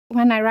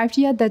When I arrived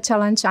here, the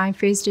challenge I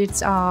faced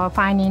is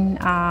finding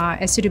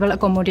a suitable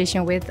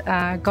accommodation with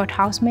good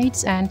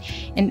housemates and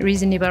in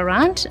reasonable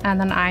rent.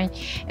 And then I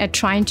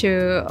trying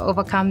to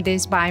overcome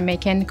this by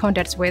making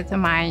contacts with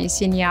my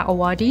senior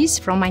awardees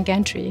from my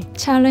country.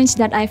 Challenge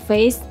that I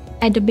faced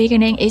at the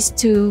beginning is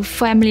to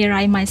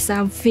familiarize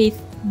myself with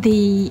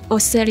the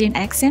Australian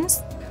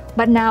accents.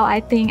 But now I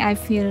think I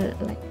feel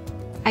like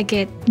I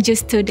get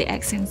used to the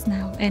accents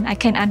now and I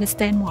can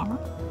understand more.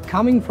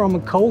 Coming from a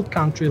cold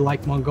country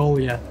like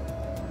Mongolia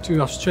to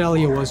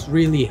Australia was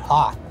really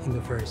hot in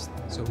the first.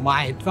 So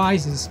my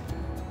advice is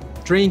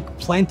drink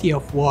plenty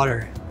of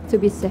water. To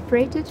be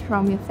separated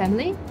from your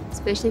family,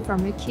 especially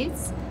from your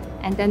kids,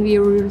 and then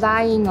we're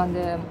relying on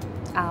the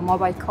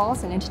mobile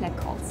calls and internet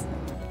calls.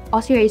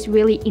 Australia is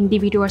really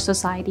individual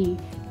society.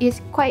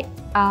 It's quite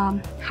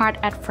hard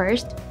at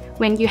first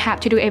when you have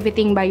to do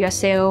everything by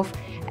yourself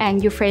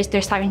and you face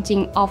the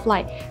challenging of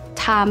like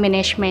time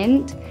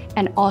management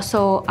and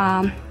also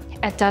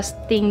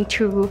adjusting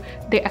to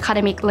the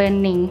academic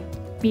learning.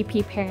 Be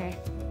prepared,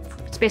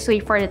 especially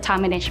for the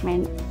time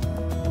management.